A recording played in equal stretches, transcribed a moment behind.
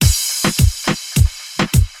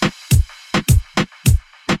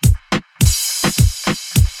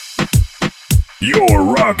You're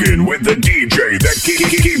rocking with the DJ that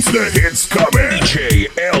keeps the hits coming. DJ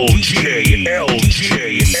LG,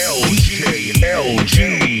 LG, LG, LG.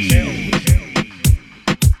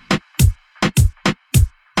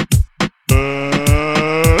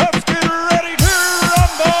 Let's get ready to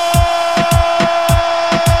rumble.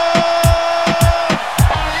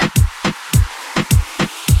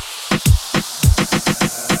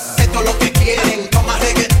 Esto es lo que quieren, toma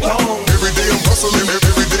reggaetón. Every day I'm hustling,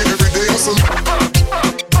 every day hustling.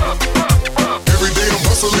 Every day I'm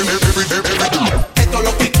hustling, every day. Esto es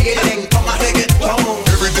lo que quieren, toma reggaetón.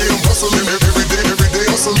 Every day I'm hustling, every day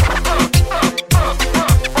hustling.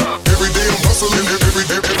 Every day I'm hustling, every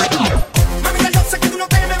day. Mami, yo sé que tú no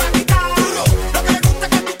te me vas a quitar. Duro. Lo que me gusta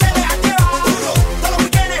es que tú te dejas llevar. Duro. Todos los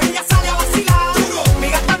weekends ella sale a vacilar. Duro. Mi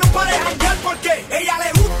gata no puede janguear porque ella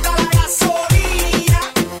le gusta la gasolina.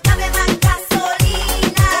 Dame más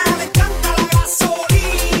gasolina. Ella le encanta la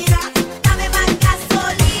gasolina. Dame más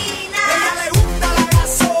gasolina. Ella le gusta la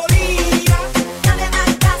gasolina. Dame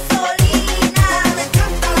más gasolina. Le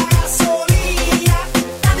encanta la gasolina.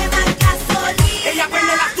 Dame más gasolina. Ella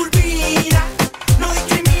prende la turbina, no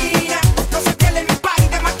discrimina, no se pierde ni un país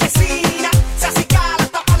de marquesina. Se acicala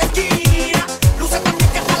hasta pa' la esquina, luce tan bien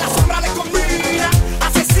que hasta la sombra le combina.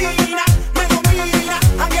 Asesina, me domina,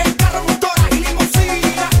 anda en carro, motora y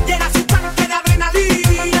limusina. Llena su tanque de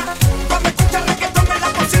adrenalina. Cuando escucha reggaetón en la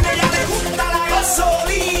cocina, ella le gusta la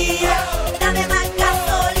gasolina. Dame más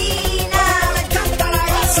gasolina. Le encanta la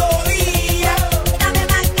gasolina. Dame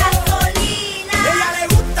más gasolina. Ella le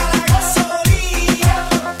gusta la gasolina.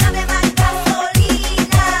 Dame más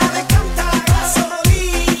gasolina. Le encanta la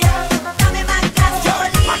gasolina. Dame más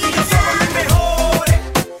gasolina. Aquí no somos los mejores,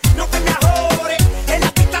 no te me ajores. En la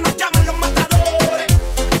pista nos llaman los matadores.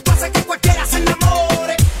 Tú haces que cualquiera se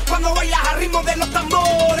enamore cuando bailas al ritmo de los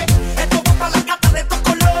tambores. Esto va para las gatas de estos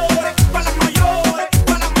colores, para las mayores,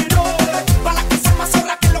 para las menores, para las que son más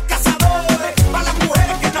zorras que los cazadores, para las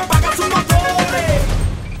mujeres que no apagan sus motores.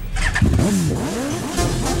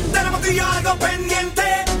 Tenemos tú y yo algo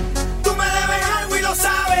pendiente. Tú me debes algo y lo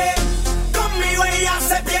sabes. Conmigo ella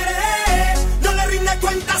se pierde. No le rinde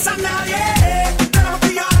cuentas a nadie. Tenemos tú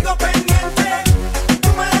y yo algo pendiente. Tú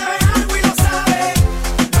me debes algo y lo sabes.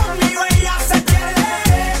 Conmigo ella se pierde.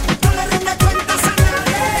 No le rinde cuentas a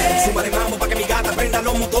nadie. Suma de mambo pa' que mi gata prenda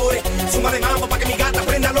los motores. Suma de mambo pa' que mi gata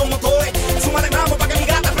prenda los motores. Suma de mambo pa' que mi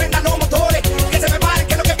gata prenda los motores. Que se prepare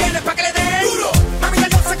que lo que viene es pa' que le den duro. Mamita,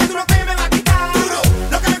 yo sé que tú no te me vas a quitar. Duro.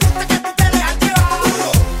 Lo que me gusta es que tú te dejas llevar.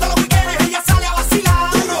 Duro. Todos los weekends ella sale a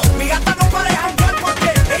vacilar. Duro. Mi gata no puede janguear porque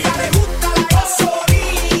ella le gusta la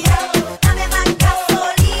gasolina. Dame más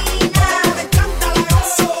gasolina. Le encanta la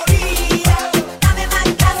gasolina. Dame más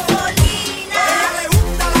gasolina. Ella le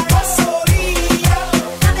gusta la gasolina.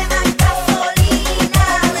 Dame más gasolina.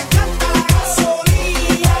 Le encanta la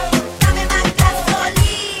gasolina. Dame más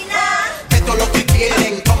gasolina. Esto es lo que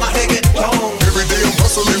quieren, toma reggaetón. Every day I'm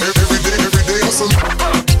hustling, every day hustling.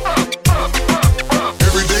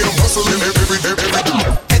 Every day I'm hustling, every day.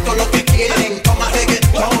 Esto es lo que quieren, toma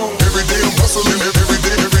reggaetón. Every day I'm hustling, every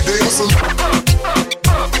day hustling.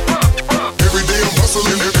 Every day I'm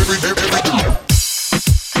hustling, every day.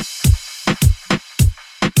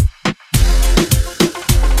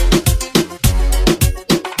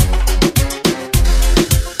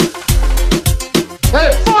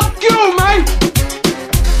 Hey, fuck you, man!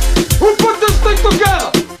 Who put this thing together?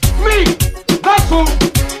 Me! That's who!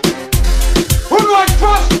 Who do I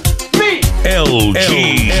trust? Me! LG,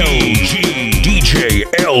 DJ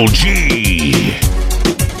LG.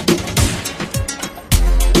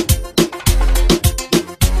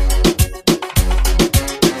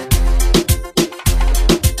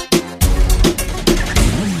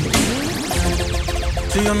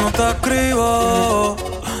 Si yo no te escribo,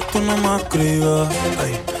 tú no me escribes.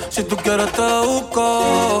 Ey, si tú quieres te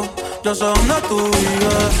busco, yo sé dónde tú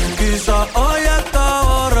vives. Quizá hoy está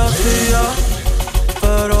aborrecida,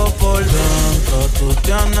 pero por dentro tú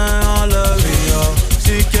tienes alegría.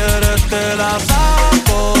 Si quieres te la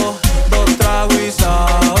saco, dos tragos y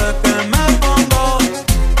sabes que me pongo.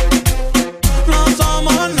 No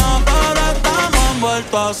somos nada, pero estamos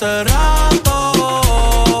envueltos hace rato.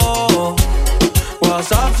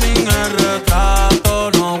 WhatsApp sin el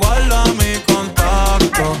retrato, no guarda mi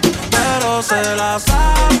contacto, pero se la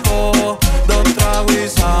saco, dos tragos y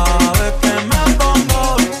sabe que me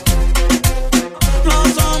pongo. No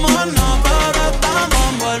somos nada, pero estamos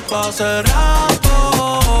envueltos hace rato.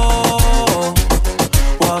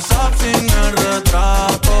 WhatsApp sin el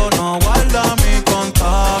retrato, no guarda mi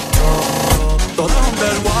contacto. Todo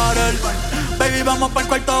underwater, baby vamos pa'l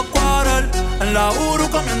cuarto quarter. En la Uru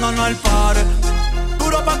comiéndonos el pare. Tú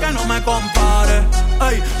duro pa' que no me compare.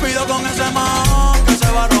 Ey, pido con ese man que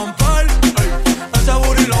se va a romper. Ey, ese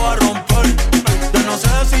booty lo va a romper. Ey, yo no sé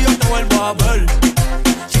si yo te vuelvo a ver.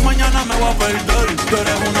 Si mañana me voy a perder. Tú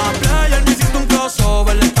eres una player, me hiciste un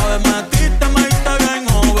crossover. Esta vez metiste, me diste game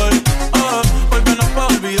over. Porque no puedo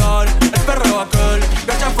olvidar el perreo aquel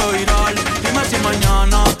que ya fue viral. Dime si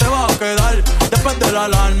mañana te vas a quedar. Después de la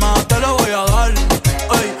alarma te lo voy a dar.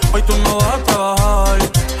 Ey, hoy tú no vas a trabajar.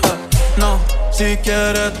 No, si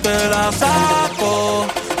quieres te la saco.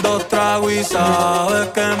 2 tragos y sabes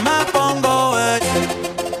que me pongo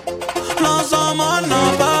no somos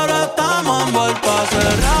nada, pero estamos envueltos hace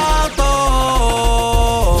rato.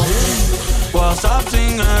 WhatsApp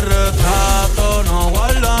sin el retrato, no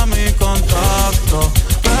guarda mi contacto,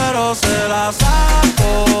 pero se la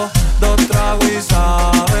saco. 2 tragos y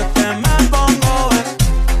sabes que me pongo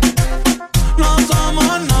no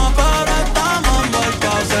somos nada, pero estamos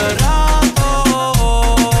envueltos hace rato.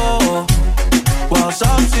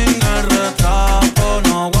 WhatsApp sin el retrato,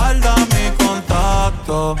 no guarda mi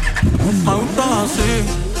contacto. Me gusta así,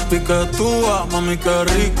 piquetúa, mami qué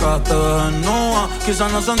rica, te ves desnuda.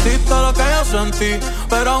 Quizás no sentiste lo que yo sentí,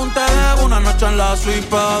 pero aún te debo una noche en la suite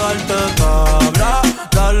para darte tabla.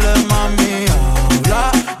 Dale mami, habla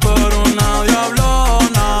por una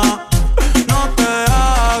diablona. No te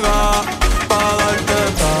hagas para darte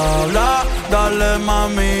tabla. Dale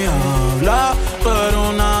mami, habla por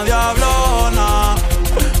una diablona.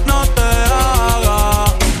 No te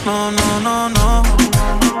hagas, no, no, no, no.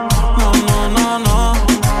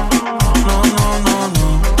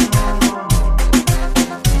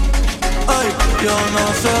 Yo no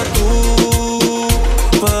sé tú,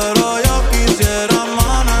 pero yo quisiera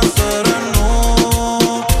amanecer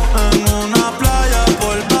en una playa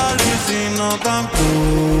por Bali, sino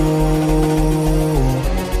Cancún.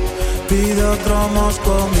 Pide otro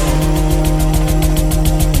Moscú.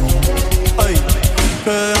 Ay,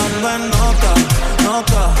 que ando en nota,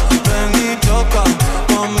 nota, ven y choca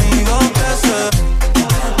conmigo que sé.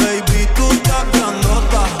 Baby, tú estás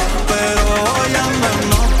grandota, pero hoy ando en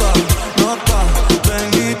nota, nota.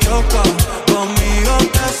 Ven y choca conmigo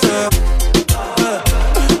que sé,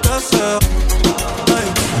 hey.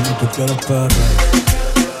 Tú quieres perro,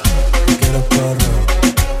 tú quieres perro.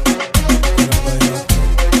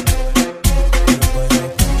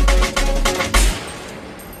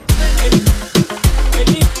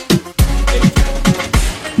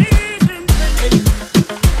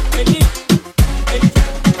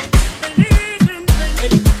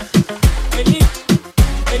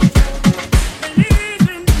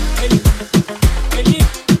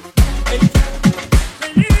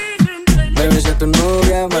 Tu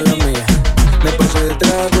novia, mala mía. Me pasé de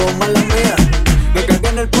trago, mala mía. Me cagué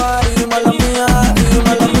en el party, mala mía. Y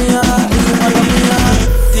mala mía, y mala mía.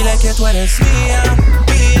 Dile que tú eres mía,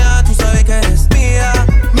 mía. Tú sabes que eres mía,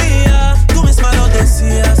 mía. Tú misma lo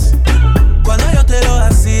decías cuando yo te lo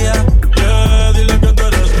hacía. Yeah, dile que tú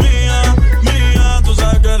eres mía, mía. Tú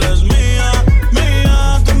sabes que eres mía,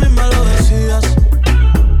 mía. Tú misma lo decías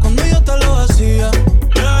cuando yo te lo hacía.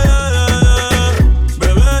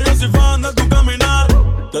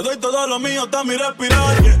 Te doy todo lo mío, hasta mi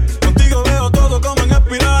respirar. Contigo veo todo como en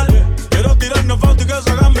espiral. Quiero tirarnos fotos y que se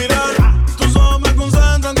hagan mirar. Tus ojos me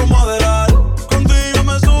concentran como adelar. Contigo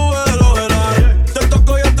me sube de lo veral. Te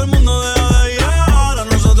toco y hasta el mundo deja de llegar. A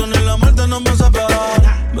nosotros ni la muerte nos va a separar.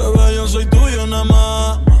 Bebé, yo soy tuyo nada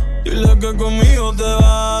más. Dile que conmigo te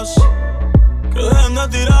vas. Que dejen de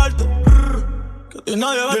tirarte. Que a ti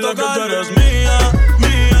nadie va a tocar. Dile que tú eres mía,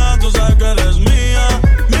 mía. Tú sabes que eres mía,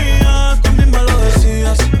 mía. Tú misma lo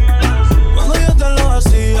decías cuando yo te lo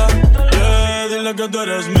hacía. Yeah, dile que tú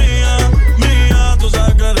eres mía, mía. Tú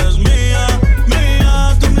sabes que eres mía,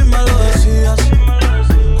 mía. Tú misma lo decías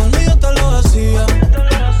cuando yo te lo hacía.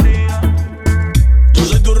 Yo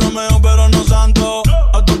soy tu Romeo pero no santo.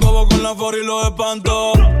 A tu cobo con la for y los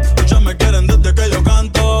espanto. Muchas me quieren desde que yo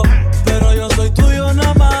canto, pero yo soy tuyo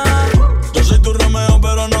nada más. Yo soy tu Romeo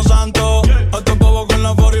pero no santo. A tu cobo con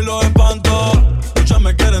la for y los espanto. Muchas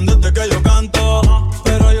me quieren desde que yo canto,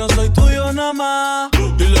 pero yo soy tuyo nada más.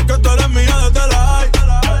 Dile que tú eres mía desde la high.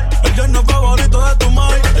 El yerno favorito de tu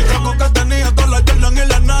mai. El caco que tenía con la Jordan y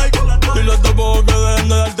la Nike. Dile a tu poco que dejen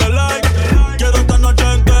de darte like. Quiero esta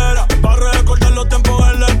noche entera para recordar los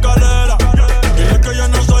tiempos en la escalera. Dile que yo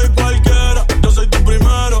no soy cualquiera. Yo soy tu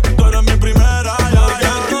primero, tú eres mi primera.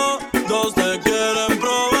 Ya todos te quieren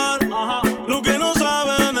probar. Lo que no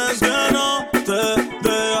saben es que no te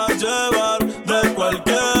dejas llevar de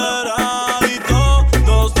cualquiera. Y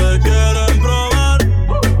todos te quieren probar.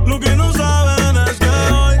 Lo que no saben es que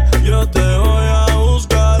hoy yo te voy a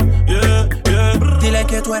buscar. Yeah, yeah. Dile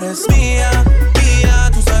que tú eres mía, mía.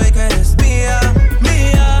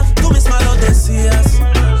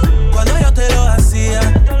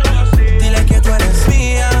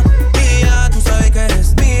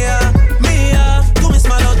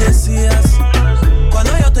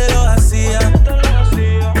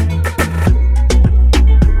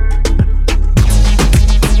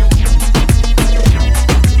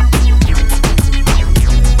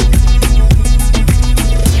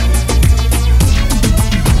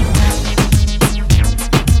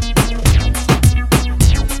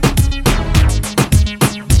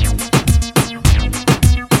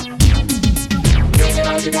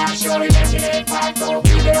 Welcome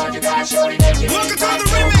to the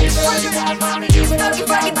remix. Stuck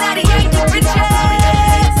Rocket Daddy, Yankee bitches.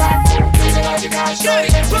 Yeah,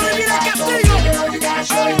 para mí la Castillo.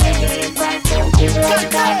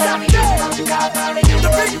 The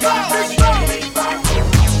big boss.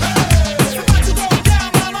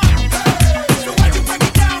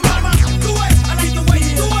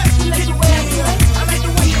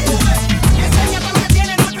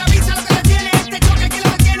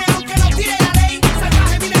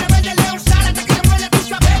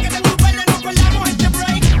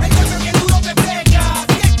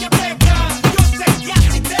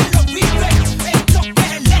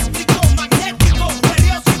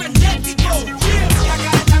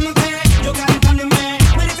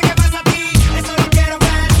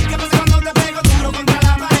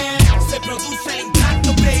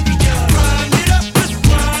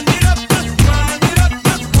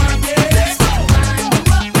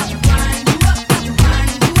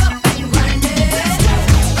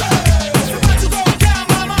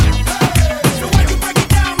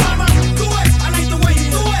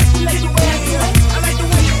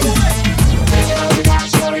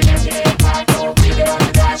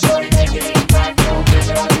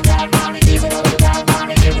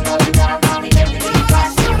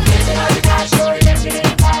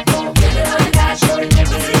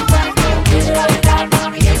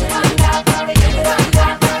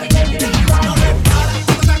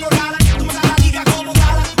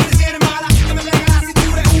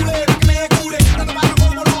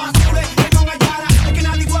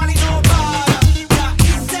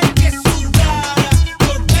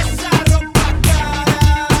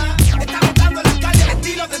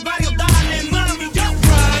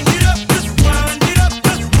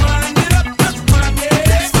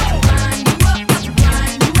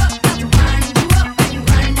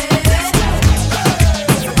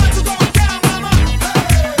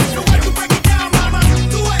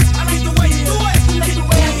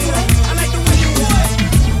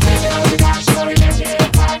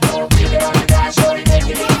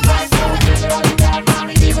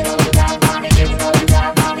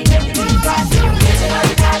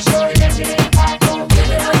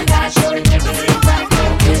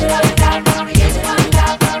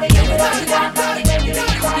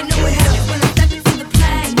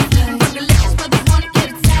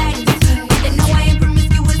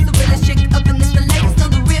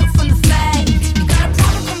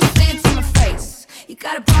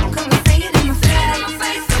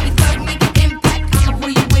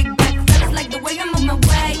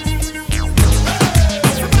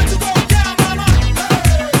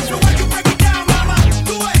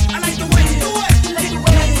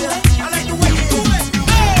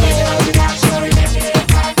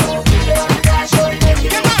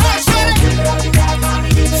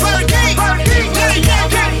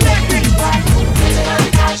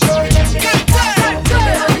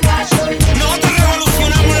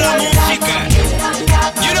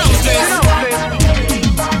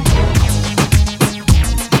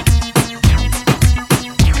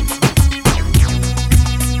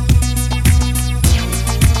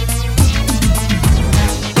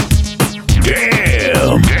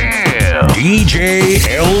 DJ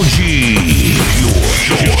LG.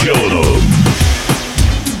 You're killing 'em.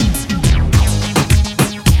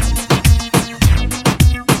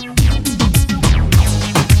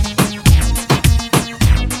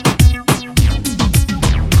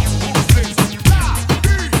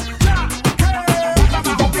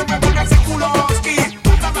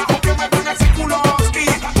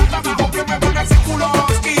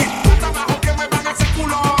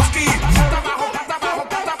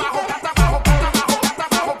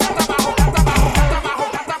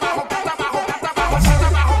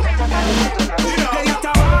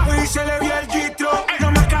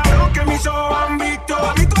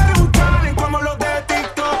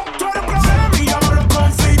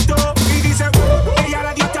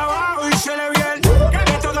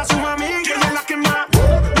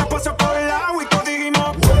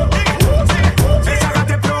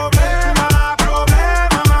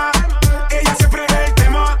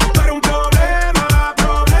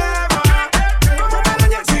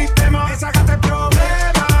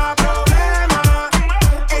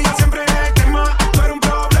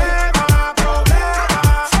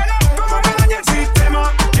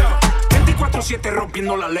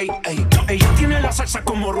 Rompiendo la ley, ey. Ella tiene la salsa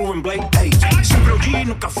como Rubén Blake, ey. Siempre OG,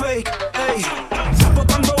 nunca fake, ey. Está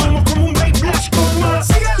botando humo como un Blake Blash, como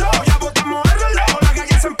síguelo. Ya botamos el reloj, la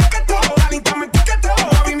calle se empaquetó, la linda me etiquetó.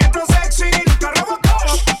 Movimiento sexy, nunca rebotó.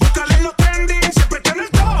 Búscale en los trending, siempre está en el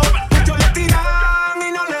top. Ellos le tiran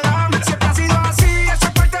y no le dan, siempre ha sido así, esa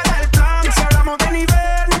es parte del plan.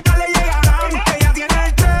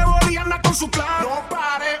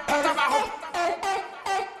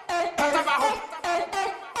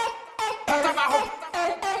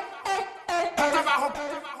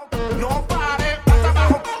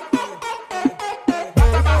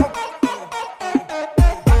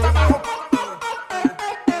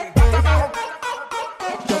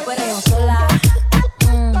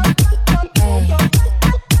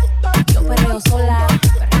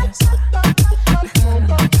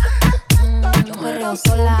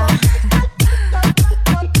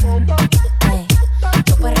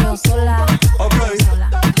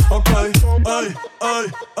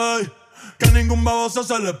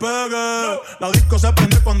 eso se le pegue. La disco se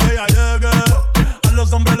prende cuando ella llegue. A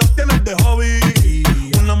los hombres los tienes de hobby.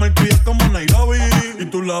 Una marquilla como Nairobi. Y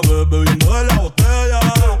tú la ves bebiendo de la botella.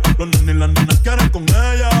 Los nenes y las nenas quieren con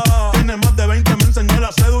ella. Tiene más de 20, me enseñó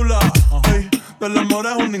la cédula. Ey, del amor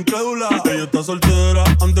es una incrédula. Ella está soltera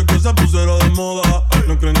antes que se pusiera de moda.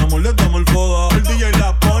 No creen amor, le damos el foda. El DJ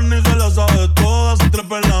la pone y se la sabe toda. Se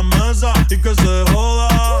trepa en la mesa y que se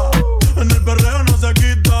joda. En el perreo no se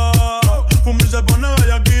quita. Fumi se pone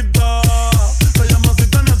bellaquita. Se llama si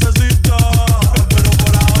te necesita. Pero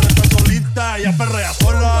por ahora está solita. Ella perrea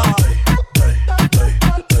sola.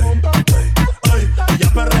 Ella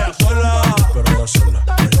perrea sola. Perrea sola,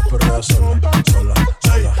 ella perrea sola, sola, sola.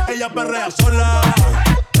 Ella perrea sola.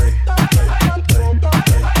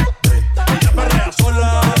 Ella perrea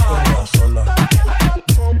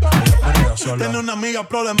sola. Tiene una amiga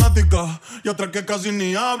problemática y otra que casi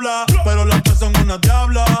ni habla, pero las tres son una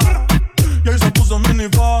diabla. Y ahí se puso mini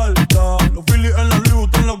falta, los Phillies en la Louis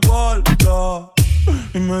Vuitton en la cuarta.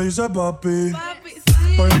 Y me dice papi,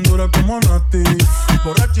 estoy en dura como Nati.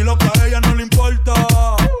 Borracha y loca a ella no le importa.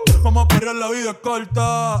 Vamos a perrear, la vida es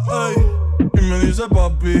corta. Ey. Y me dice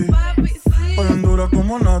papi, estoy en dura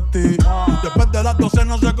como Nati. Después de las 12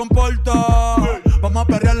 no se comporta. Vamos a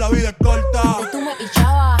perrear, la vida es corta. Antes tú me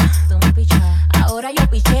pichabas, ahora yo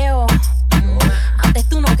picheo. Antes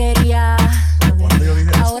tú no querías,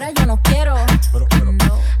 ahora yo no quiero.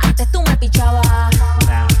 Antes tú me pichabas,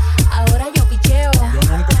 ahora yo picheo. Yo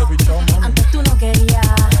nunca te he pichado, mami. Antes tú no querías,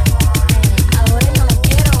 ahora yo no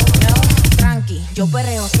quiero. No, tranqui, yo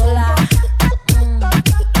perreo sola.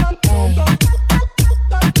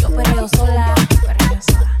 Yo perreo sola, perreo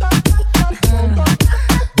sola.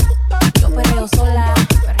 Yo perreo sola,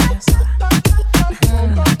 perreo sola.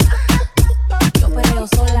 Yo perreo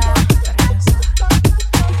sola, perreo sola.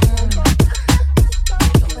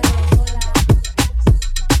 Yo perreo sola.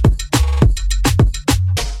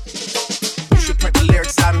 You should print the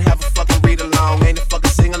lyrics out and have a fucking read along. Ain't a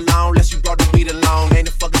fucking sing along unless you brought the weed along. Ain't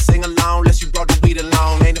a fucking sing along unless you brought the weed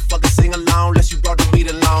along. Ain't a fucking sing along unless you brought the weed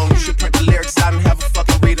along. You should print the lyrics out and have a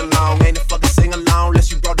fucking read along. Ain't a fucking sing along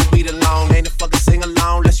unless you brought the weed along. Ain't a fucking sing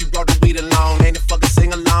along unless you brought the weed along. Ain't a fucking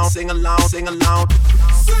sing along, sing along, sing along.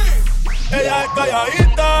 Ella es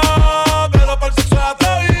calladita, pero por sexo es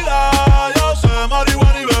atrevida. Yo sé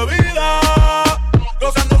marihuana y bebida,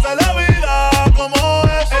 gozándose la vida como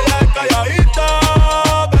es. Ella es calladita,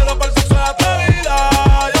 pero por sexo es atrevida.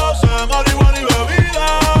 Yo sé marihuana y bebida,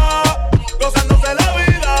 gozándose la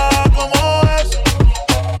vida como es.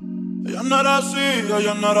 Ella no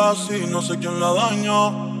era así, no sé quién la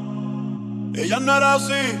dañó. Ella no era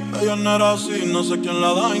así, no sé quién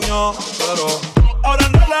la dañó. Pero ahora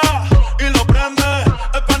enrola y lo prende.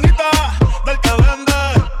 Es panita del que vende.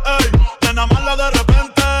 Ey, llena mala de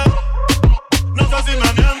repente. No sé si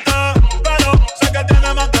me miente, pero sé que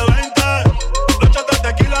tiene más de 20. Noches de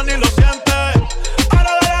tequila ni lo siente.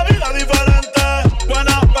 Ahora ve la vida diferente.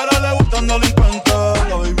 Buena, pero le gustan delincuentes.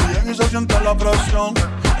 La baby bien y se siente la presión.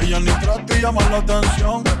 Ella ni trata y llama la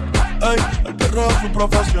atención. Ey, el perro es su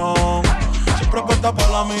profesión. Siempre puesta para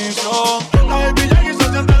la misión. La baby llega y se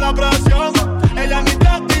siente la presión. Ella ni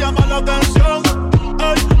trata y llama la atención.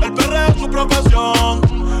 Ey, el perreo es su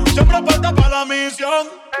profesión. Siempre puesta para la misión.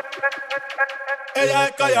 Ella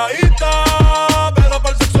es calladita, pero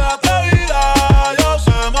por sexo es atrevida. Yo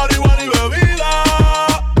sé marihuana y bebida,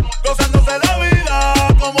 gozándose la vida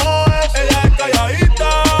como es. Ella es calladita,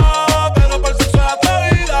 pero por sexo es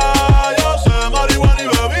atrevida. Yo sé marihuana y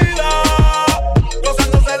bebida,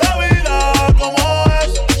 gozándose la vida como es.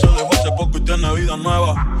 Se dejó hace poco y tiene vida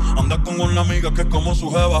nueva. Anda con una amiga que es como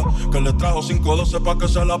su jeva, que le trajo 512 pa' que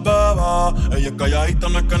se la beba. Ella es calladita,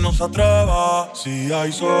 no es que no se atreva. Si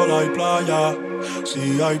hay sol, hay playa.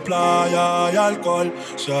 Si hay playa, hay alcohol.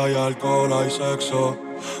 Si hay alcohol, hay sexo.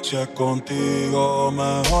 Si es contigo,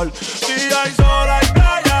 mejor. Si hay sol, hay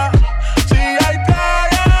playa. Si hay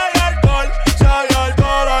playa, hay alcohol. Si hay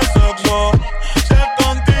alcohol, hay sexo. Si es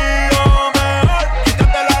contigo, mejor.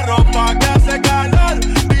 Quítate la ropa que hace calor.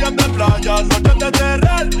 Días de playa, noches de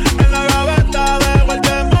terror. En la gaveta dejo el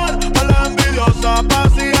temor. A la envidiosa,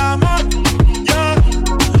 paz y amor. Yeah,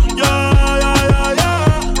 yeah, yeah, yeah, yeah.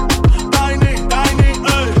 Tiny,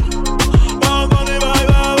 ey. Bunny, baby.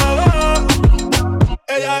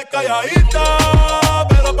 Ella es calladita,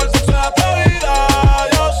 pero por sexo es atrevida.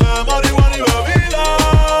 Yo sé marihuana y bebida,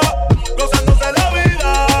 gozándose la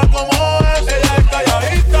vida como es. Ella es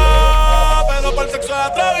calladita, pero por sexo es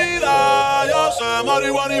atrevida. Yo sé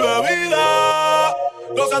marihuana y bebida,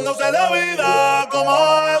 gozándose la vida como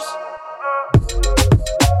es.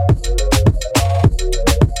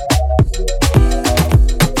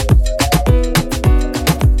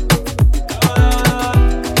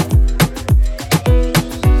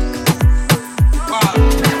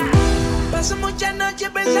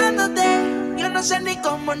 no sé ni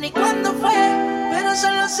cómo ni cuándo fue, pero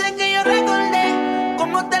solo sé que yo recordé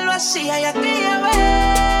cómo te lo hacía y aquella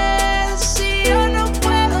vez. Si yo no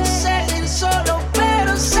puedo seguir solo,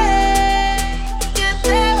 pero sé que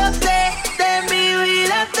te boté de mi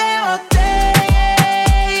vida, te boté.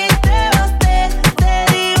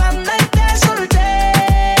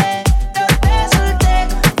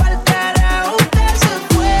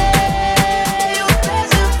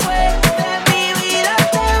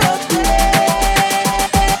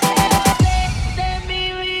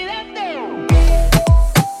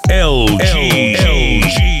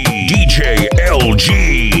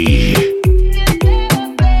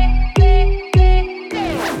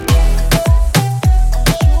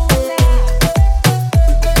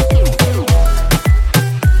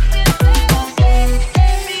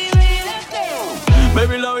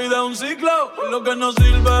 Lo que no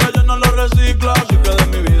sirve, yo no lo reciclo. Así que de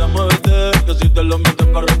mi vida muévete, que si te lo metes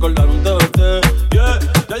para recordar un TBT. Yeah,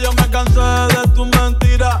 ya yo me cansé de tus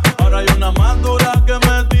mentiras. Ahora hay una más dura que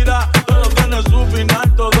me tira. Todo tiene su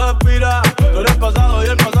final, todo expira. Tú eres pasado y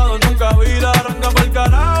el pasado nunca vira. Arranca pa'l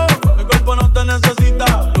carajo, mi cuerpo no te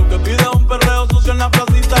necesita. Lo que pide es un perreo sucio en la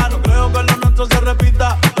placita. No creo que lo nuestro se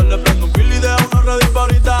repita. Yo le prendo un fil y dejo unos ready pa'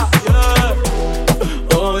 ahorita.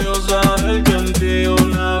 Yeah, odio saber que en ti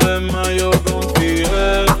una vez más yo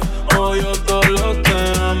confié. Odio todo lo que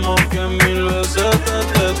amo, que mil veces te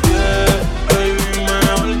testé. Baby,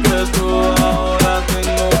 mejor que tú ahora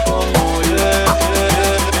tengo como de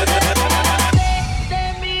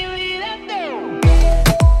mi vida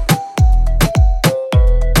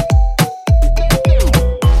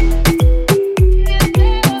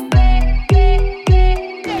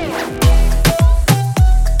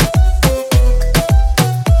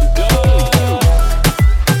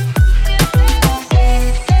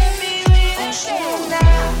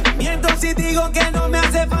Miento si digo que no me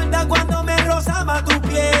hace falta cuando me rozaba tu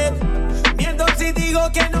piel. Miento si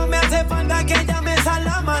digo que no me hace falta que llames al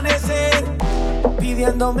amanecer.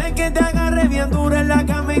 Pidiéndome que te agarre bien duro en la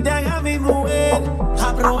cama y te haga mi mujer.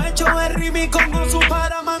 Aprovecho el ritmo y con gozo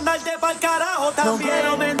para mandarte pa'l carajo también. No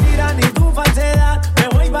quiero mentiras ni tu falsedad. Me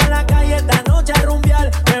voy pa' la calle esta noche a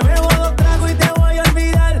rumbear. Me bebo 2 tragos y te voy a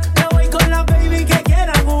olvidar. Me voy con la baby que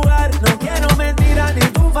quieran jugar. No quiero mentiras ni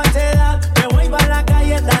tu falsedad. Me voy pa' la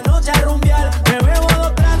calle esta noche a rumbear. Me bebo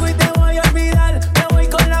 2 tragos y te voy a olvidar. Me voy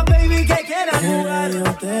con la baby que quieran jugar. Yo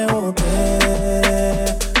te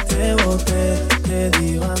boté, te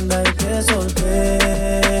di banda y te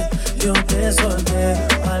solté. Yo te solté,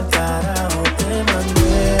 pa'l carajo te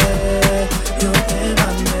mandé. Yo te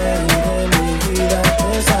mandé y de mi vida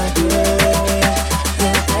te saqué.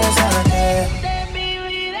 Yo te saqué de mi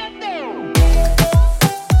vida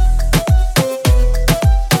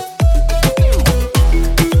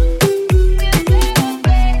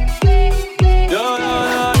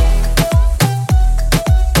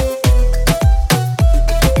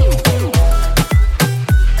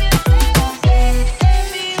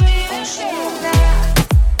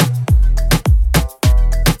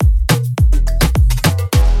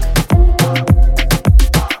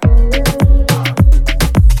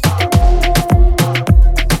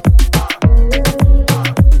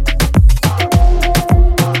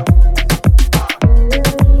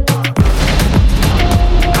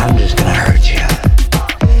I'm just gonna hurt you.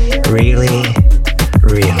 Really,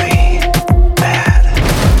 really bad.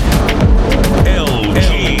 LG.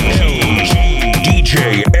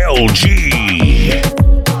 DJ LG.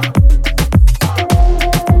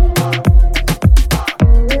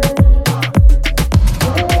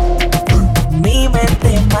 Mi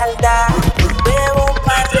mente maldad, bebo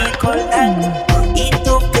para recordar. Y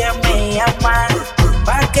tú que me llamas,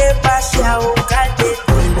 pa' que pase a buscarte.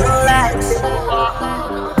 Relax,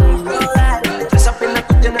 relax. Esa pierna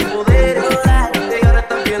tú tienes poder, relax. Y ahora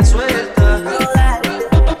estás bien suelta, relax.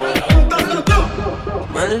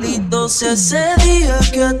 Maldito sea ese día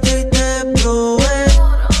que a ti te probé.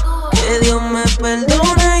 Que Dios me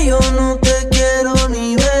perdone, yo no te quiero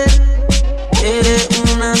ni ver. Eres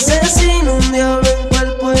un asesino, un diablo en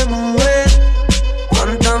cuerpo de mujer.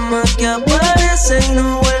 Cuantas más que aparece y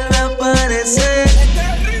no vuelve a aparecer.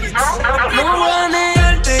 No voy a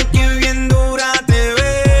negarte que bien dura te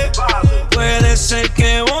ve. Puede ser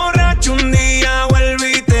que borracho un día vuelva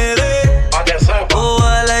y te dé.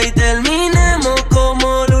 Ojalá y terminemos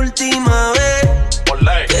como la última vez.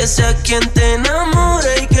 Que sea quien te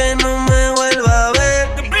enamore y que no me vuelva a ver.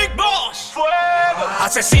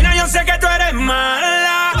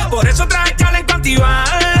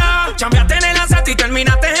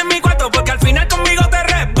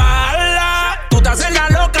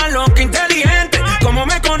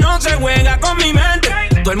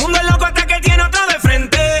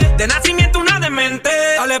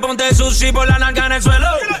 ponte sushi por la nalga en el suelo.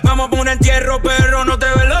 Vamos por un entierro, perro, no te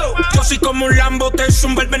velo. Yo soy como un Lambo, te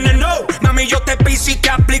zumba el veneno. Mami, yo te piso y te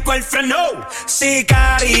aplico el freno.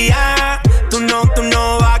 Sicaria, tú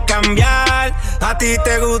no vas a cambiar. A ti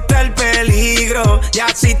te gusta el peligro y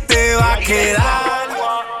así te va a quedar.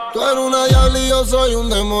 Tú eres una diabla y yo soy un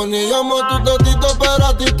demonio. Yo amo tu totito, pero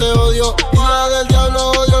a ti te odio. Hija del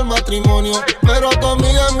diablo, odio el matrimonio. Pero tu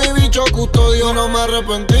amiga es mi bicho custodio. No me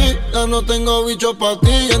arrepentí, ya no tengo bicho pa'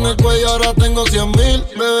 ti. En el cuello ahora tengo 100,000.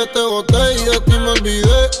 Bebé, te boté y de ti me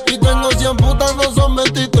olvidé. Y tengo 100 putas, no son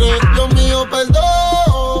 23. Dios mío,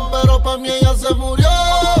 perdón, pero pa' mí ella se murió.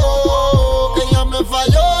 Ella me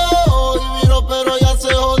falló y vino, pero ya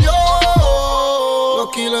se jodió.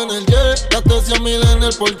 Los kilos en el jet, gasté 100,000 en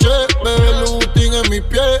el Porsche. Bebé, Lutin en mis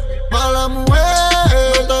pies. Mala mujer,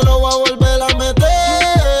 no te lo voy a volver a meter.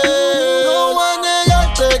 No voy a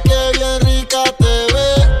negarte que bien rica te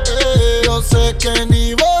ves. Yo sé que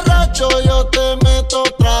ni borracho yo te meto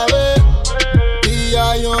otra vez. Y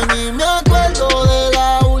ya yo ni me acuerdo de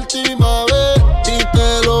la última vez. Y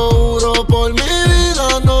te lo juro por mi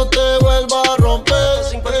vida, no te vuelvo a romper.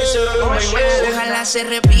 Ojalá se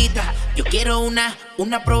repita. Yo quiero una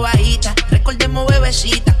probadita. Recordemos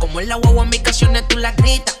bebecita, como en la guagua en mis canciones tú la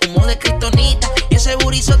gritas. Humo de kriptonita y ese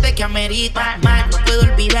burizote que amerita. Más no puedo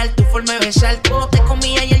olvidar tu forma de besar. Como te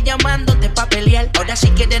comía y él llamándote pa' pelear. Ahora si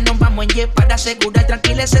quieres nos vamos en jet para asegurar.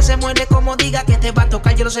 Tranquila, ese se muere como diga que te va a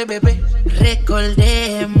tocar, yo lo sé, bebé.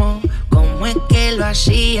 Recordemos cómo es que lo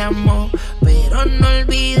hacíamos, pero no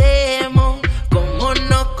olvidemos cómo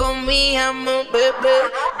nos comíamos, bebé.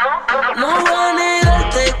 No voy a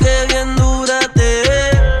negarte que bien dura te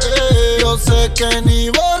ves. Yo sé que ni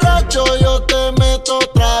borracho yo te meto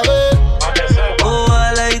otra vez.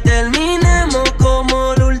 Ojalá y terminemos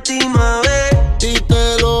como la última vez. Y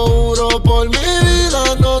te lo juro por mi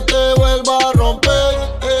vida, no te vuelvo a romper.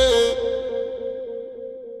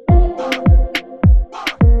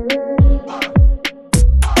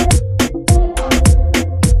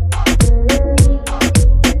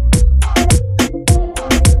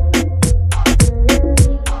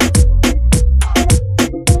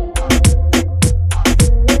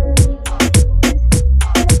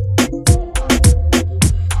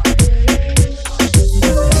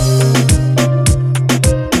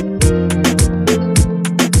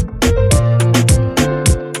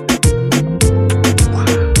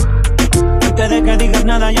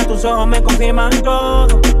 Ya tus ojos me confirman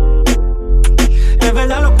todo. Es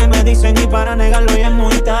verdad lo que me dicen y para negarlo ya es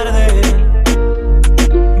muy tarde.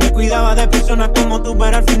 Me cuidaba de personas como tú,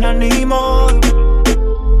 pero al final ni modo.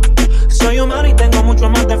 Soy humano y tengo mucho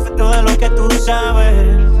más defectos de lo que tú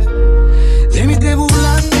sabes. De mí te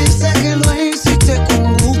burlaste, sé que lo hiciste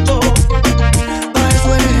con gusto. Para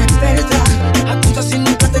eso eres experta, apunta si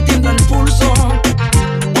nunca te tiembla el pulso.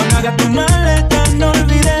 Cuando hagas tu maleta no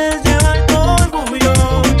olvides llevar tu orgullo.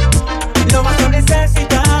 Lo vas a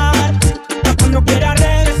necesitar para cuando quieras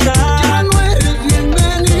regresar. Ya no eres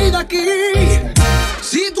bienvenida aquí.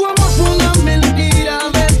 Si tu amor fue una mentira,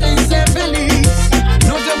 vete y sé feliz.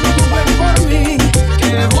 No te preocupes por mí,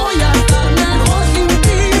 que voy a estar mejor sin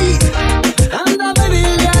ti. Anda a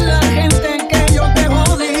dile a la gente que yo te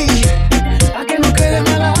jodí, a que no quede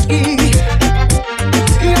mal aquí.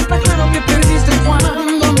 Y está claro que perdiste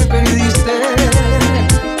cuando me perdiste,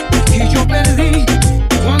 y yo perdí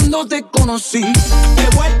cuando te conocí. De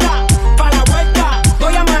vuelta, para la vuelta,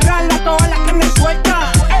 voy a amarrarla a todas las que me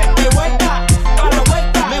sueltan. De vuelta, para la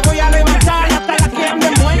vuelta, me voy a levantar hasta las que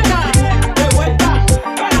ande muerta. De vuelta,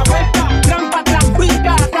 para la vuelta, trampa,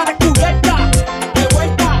 trampita, está descubierta. De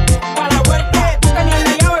vuelta, para la vuelta, tú tenías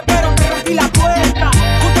la llave pero te rompí la puerta.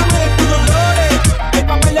 Cúntame de tus dolores, el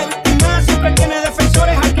papel de víctima siempre tiene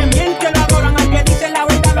defensores. Al que miente lo adoran, al que dice la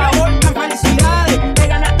verdad lo ahorcan. Felicidades, te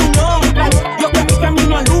ganas tu nombre. Yo que mi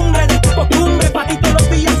camino alumbre de tu costumbre. Pa' ti todos los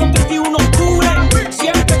días son 31 octubre.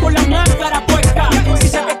 Siempre con la máscara puesta.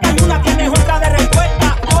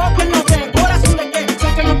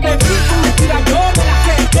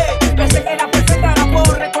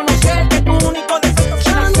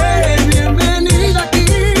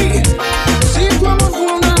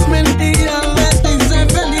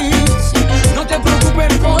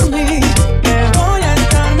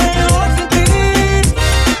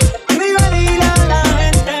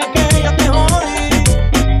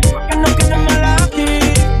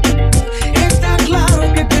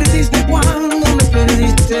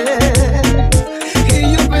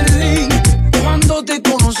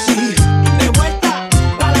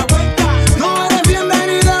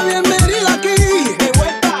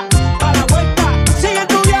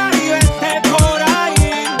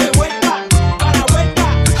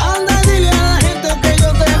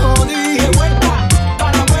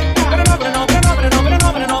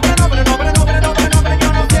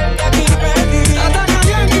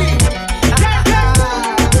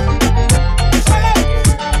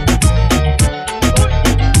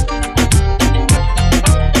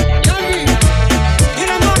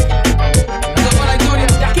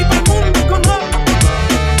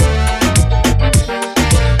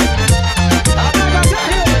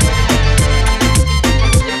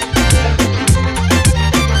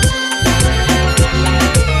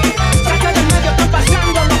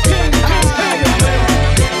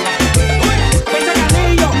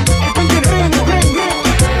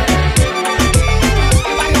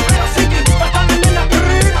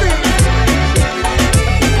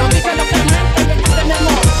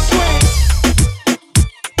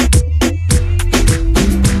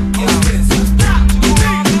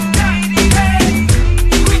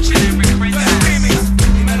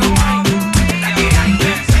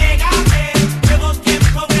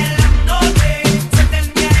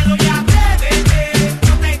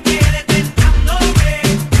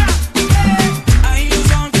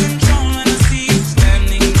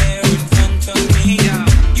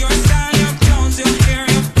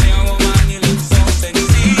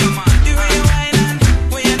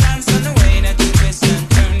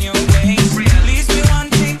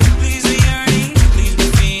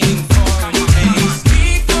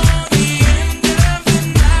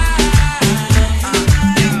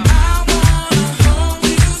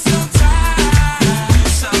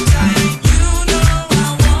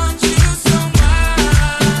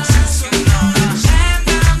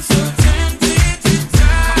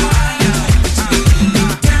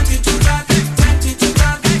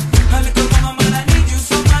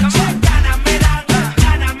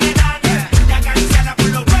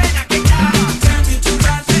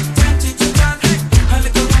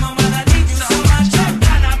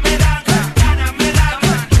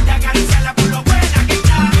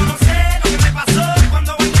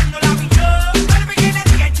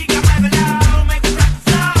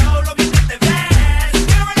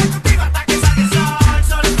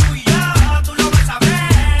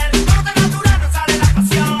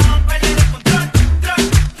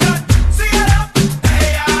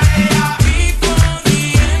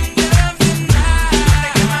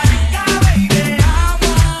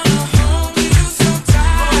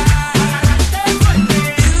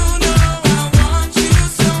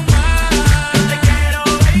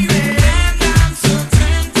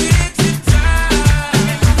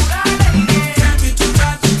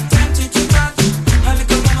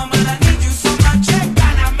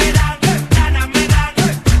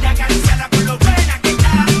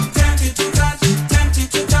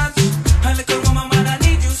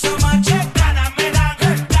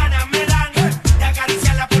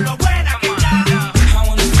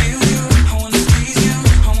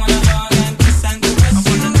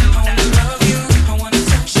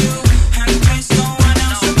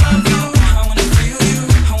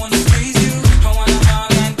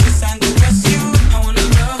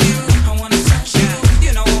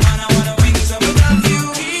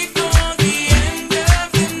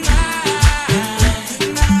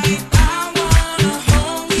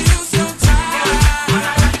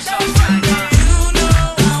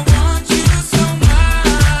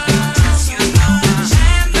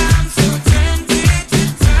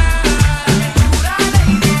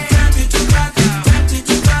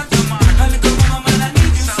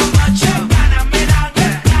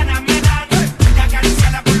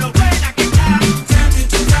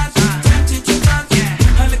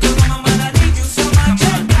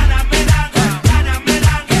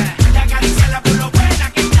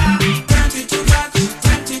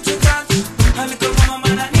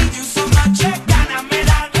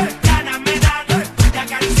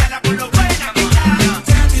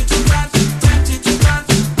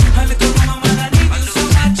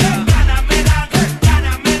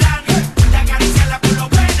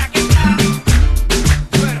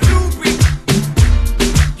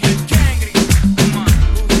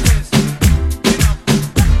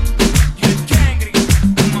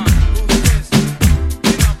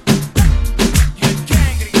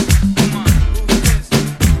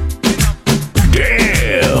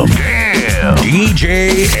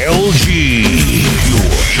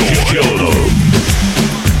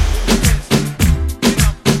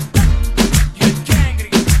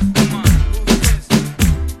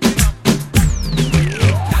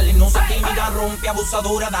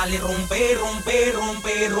 dale rompe, rompe,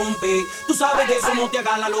 rompe, rompe. Tú sabes de eso, no te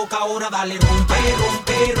hagas la loca ahora, dale rompe,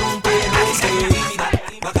 rompe, rompe,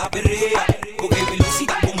 rompe. Vaca perrea, coge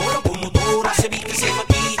velocidad como locomotora, se viste y se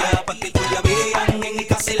maquilla, pa' que tú la vean, en el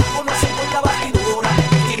que se la conocen con la batidora,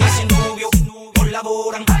 tiene ese novio,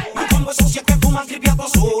 colaboran, un combo de socias que fuman triple a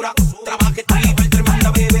 2 horas, trabaja triple,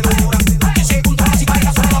 tremenda bebedora, que se controla si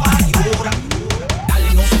baila sola la batidora,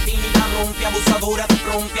 dale no se tímida, rompe abusadora,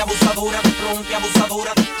 rompe abusadora, rompe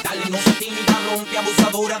abusadora, dale no se tímida, rompe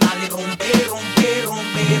abusadora, dale rompe, rompe,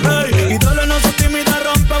 rompe, rompe. Hey, y dale no se tímida,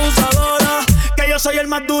 rompe abusadora, que yo soy el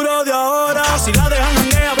más duro de ahora. Si la dejan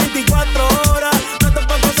janguea 24 horas, no te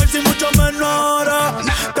puedo hacer sin mucho menos ahora.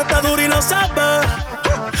 Tú estás duro y lo sabes,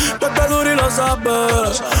 tú estás duro y lo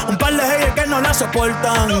sabes. Un par de haters que no la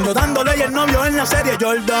soportan, yo dándole y el novio en la serie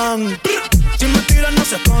Jordan. Si me tiran no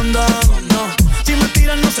se escondan, no. Si me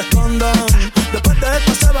tiran no se escondan. Después de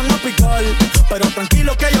esto se van a picar, pero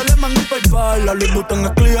tranquilo que yo les mando un PayPal. La Louis Vuitton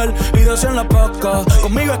es clear y de en la paca.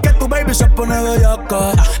 Conmigo es que tu baby se pone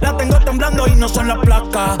bellaca. La tengo temblando y no son las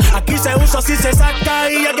placas. Aquí se usa si se saca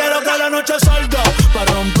y ya quiero que la noche salga. Pa'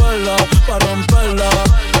 romperla, pa' romperla.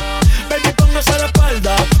 Baby, póngase la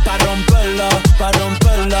espalda. Pa' romperla, pa'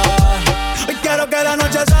 romperla. Hoy quiero que la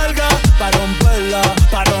noche salga. Pa' romperla,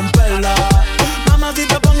 pa' romperla.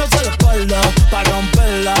 Mamacita, póngase la espalda. Pa'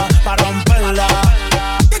 romperla, pa' romperla.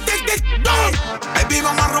 Baby,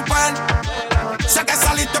 vamos a romper. Sé que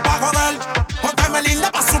saliste pa' joder. Pónteme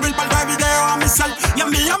linda pa' subir par de videos a mi cel. Y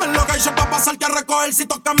envíame lo que hice pa' pasarte a recoger. Si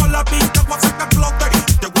tocamos la pista, voy a hacer que explote.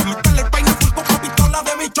 Te voy a meterle el peine full con una pistola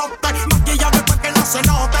de bichote. Maquillaje pa' que no se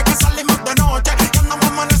note que salimos de noche y andamos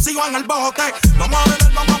amanecidos en el bote. Vamos a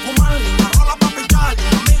beber, vamos a fumar. Una rola pa' pichar.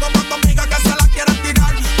 Un amigo pa' tu amiga que se la quiere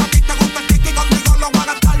tirar. A ti te gusta el kiki, contigo lo voy a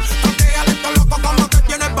gastar. Tranquila, esto loco como te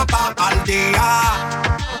tienes papá al día.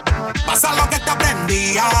 Pasa lo que te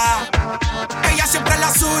aprendía. Ella siempre es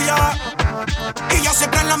la suya y yo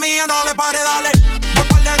siempre es la mía. No le pare, dale. No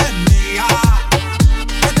pare de mía.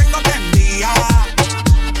 Te tengo prendida.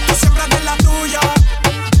 Tú siempre eres la tuya.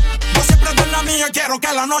 Yo siempre eres la mía. Quiero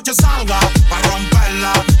que la noche salga pa'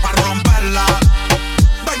 romperla, pa' romperla.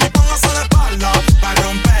 Baby, póngase de espalda pa'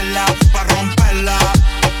 romperla, pa' romperla.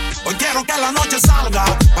 Hoy quiero que la noche salga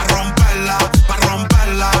pa' romperla, pa'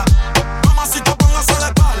 romperla. Mamacita, póngase de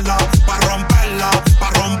espalda pa' romperla, pa'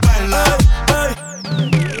 romperla.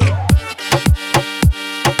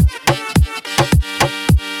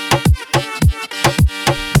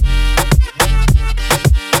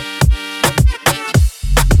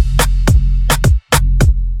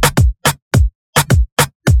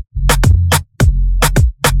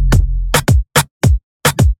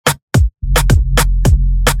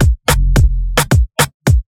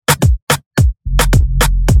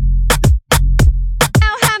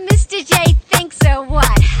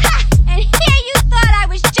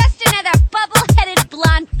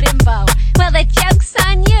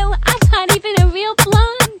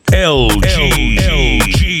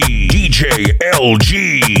 LG.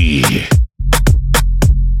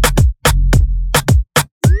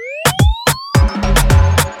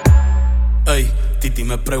 Ey, Titi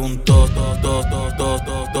me preguntó,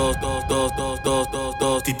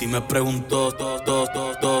 Titi me preguntó, Titi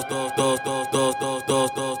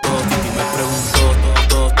me preguntó,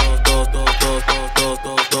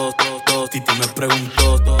 Titi me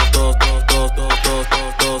preguntó,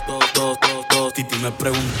 Titi me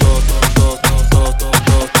preguntó.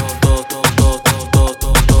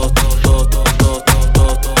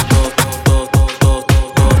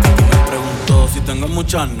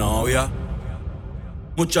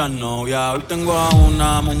 Muchas novias, hoy tengo a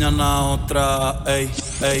una, mañana a otra, ey.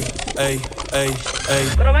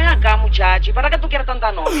 Pero ven acá, muchacho, ¿y para qué tú quieres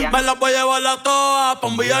tanta novia? Me las voy a llevar a todas pa'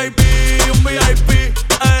 un VIP, ey.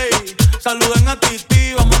 Saluden a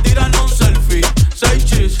Titi, vamos a tirarnos un selfie. 6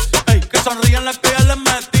 chis, ey, que sonrían las que ya les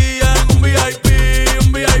metí en un VIP,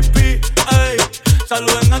 ey.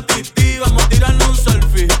 Saluden a Titi, vamos a tirarnos un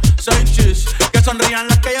selfie. 6 chis, que sonrían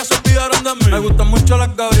las que ya se olvidaron de mí. Me gustan mucho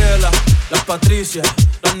las Gabriela, las Patricia,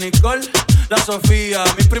 las Nicole, la Sofía.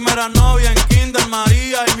 Mi primera novia en Kinder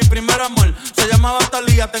María y mi primer amor se llamaba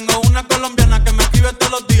Talía. Tengo una colombiana que me escribe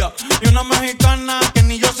todos los días y una mexicana que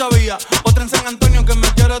ni yo sabía. Otra en San Antonio que me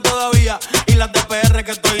quiere todavía y las de PR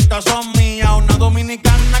que toditas son mías. Una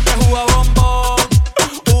dominicana que juega bombón,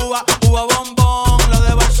 uva bombón. La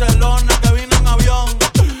de Barcelona que vino en avión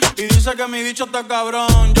y dice que mi bicho está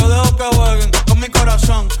cabrón. Yo dejo que jueguen con mi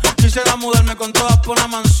corazón. Quisiera mudarme con todas por una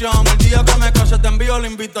mansión. El día que me case te envío la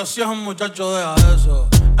invitación, muchacho, deja eso.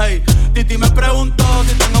 Ey, Titi me preguntó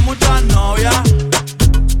si tengo muchas novias.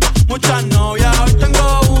 Hoy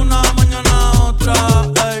tengo una, mañana otra.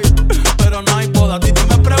 otra, ey. Pero no hay boda. Titi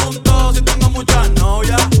me preguntó si tengo muchas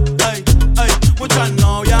novias, ey, ey, muchas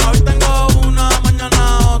novias. Hoy tengo una,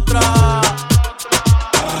 mañana otra.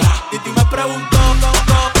 Titi me preguntó,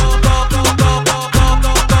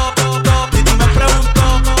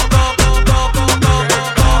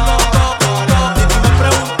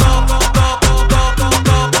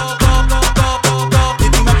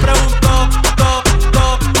 Titi me preguntó,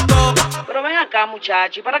 Pero ven acá,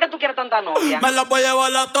 muchacho, ¿y para qué tú quieres tanta novia? me las voy a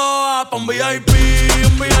llevar a todas pa' un VIP,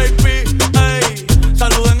 ey.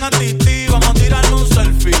 Saluden a Titi, vamos a tirarle un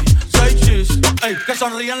selfie. 6 chis, ey, que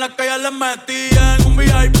sonrían las que ya les metían. Un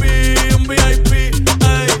VIP, ey.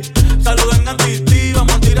 Saluden a Titi,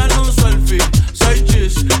 vamos a tirarle un selfie. 6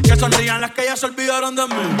 chis, que sonrían las que ya se olvidaron de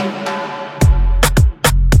mí.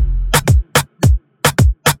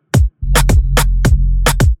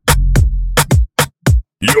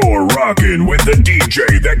 You're rocking with the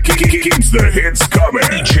DJ that keeps the hits coming.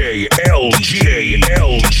 DJ LG.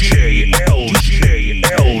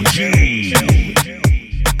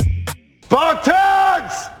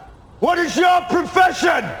 Spartans! What is your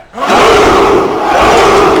profession?